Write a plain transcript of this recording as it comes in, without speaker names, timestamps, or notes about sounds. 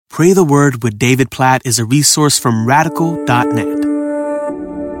Pray the Word with David Platt is a resource from radical.net.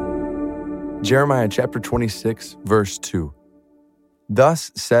 Jeremiah chapter 26, verse 2.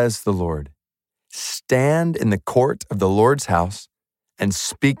 Thus says the Lord, stand in the court of the Lord's house and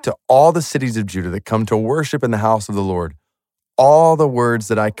speak to all the cities of Judah that come to worship in the house of the Lord, all the words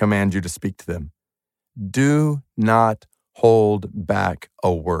that I command you to speak to them. Do not hold back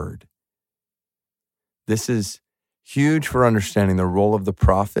a word. This is huge for understanding the role of the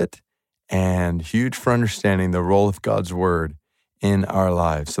prophet and huge for understanding the role of God's word in our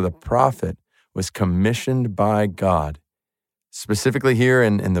lives. So the prophet was commissioned by God. Specifically here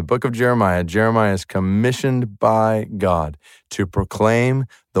in the book of Jeremiah, Jeremiah is commissioned by God to proclaim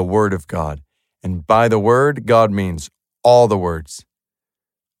the word of God. And by the word, God means all the words.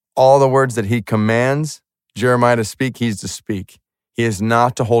 All the words that he commands Jeremiah to speak, he's to speak. He is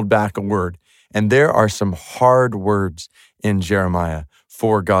not to hold back a word. And there are some hard words in Jeremiah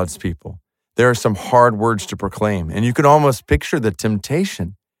for God's people. There are some hard words to proclaim. And you can almost picture the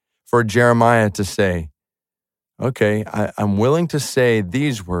temptation for Jeremiah to say, okay, I'm willing to say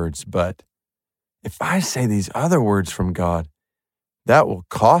these words, but if I say these other words from God, that will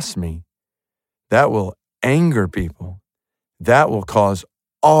cost me. That will anger people. That will cause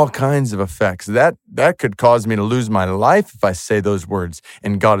all kinds of effects. That could cause me to lose my life if I say those words.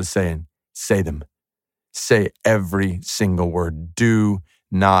 And God is saying, say them. Say every single word. Do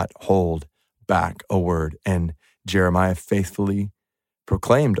not hold back a word. And Jeremiah faithfully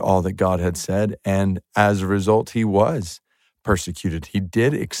proclaimed all that God had said. And as a result, he was persecuted. He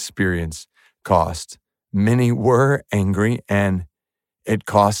did experience cost. Many were angry, and it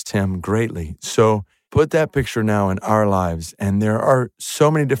cost him greatly. So put that picture now in our lives, and there are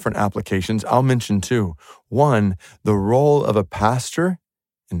so many different applications. I'll mention two. One, the role of a pastor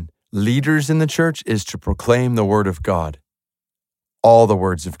and leaders in the church is to proclaim the word of God, all the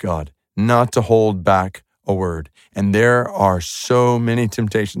words of God, not to hold back a word. And there are so many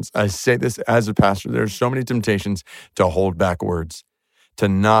temptations. I say this as a pastor. There are so many temptations to hold back words, to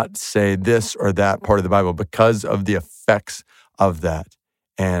not say this or that part of the Bible because of the effects of that.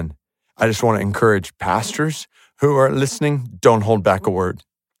 And I just want to encourage pastors who are listening, don't hold back a word.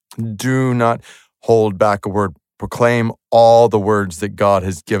 Do not hold back a word. Proclaim all the words that God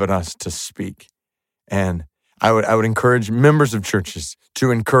has given us to speak. And I would encourage members of churches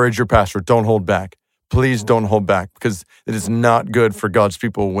to encourage your pastor, don't hold back. Please don't hold back, because it is not good for God's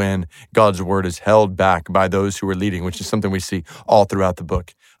people when God's word is held back by those who are leading, which is something we see all throughout the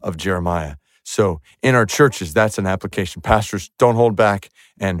book of Jeremiah. So in our churches, that's an application. Pastors, don't hold back.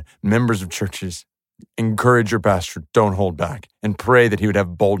 And members of churches, encourage your pastor, don't hold back. And pray that he would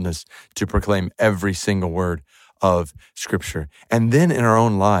have boldness to proclaim every single word of Scripture. And then in our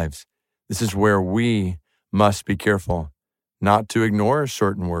own lives, this is where we must be careful not to ignore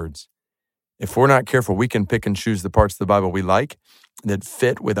certain words. If we're not careful, we can pick and choose the parts of the Bible we like that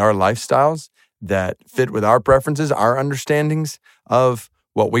fit with our lifestyles, that fit with our preferences, our understandings of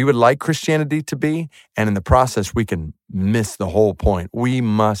what we would like Christianity to be. And in the process, we can miss the whole point. We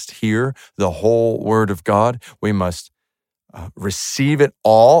must hear the whole word of God. We must receive it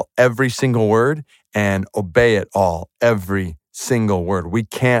all, every single word, and obey it all, every single word. We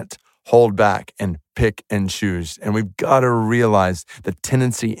can't hold back and pick and choose. And we've got to realize the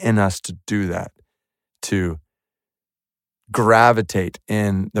tendency in us to do that, to gravitate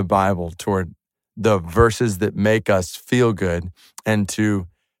in the Bible toward the verses that make us feel good and to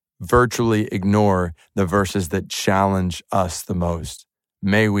virtually ignore the verses that challenge us the most.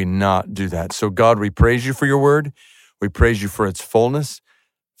 May we not do that. So God, we praise you for your word. We praise you for its fullness.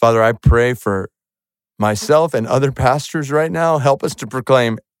 Father, I pray for myself and other pastors right now. Help us to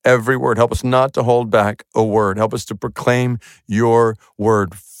proclaim every word. Help us not to hold back a word. Help us to proclaim your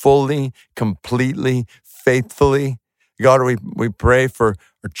word fully, completely, faithfully. God, we pray for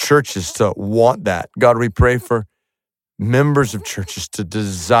our churches to want that. God, we pray for members of churches to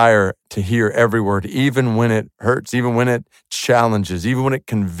desire to hear every word, even when it hurts, even when it challenges, even when it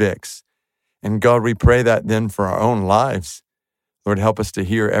convicts. And God, we pray that then for our own lives. Lord, help us to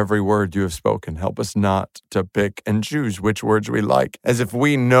hear every word you have spoken. Help us not to pick and choose which words we like, as if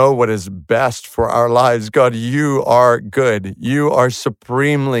we know what is best for our lives. God, you are good. You are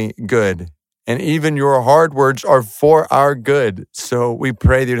supremely good. And even your hard words are for our good. So we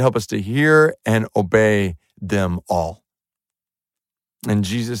pray that you'd help us to hear and obey them all. In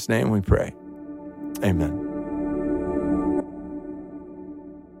Jesus' name we pray. Amen.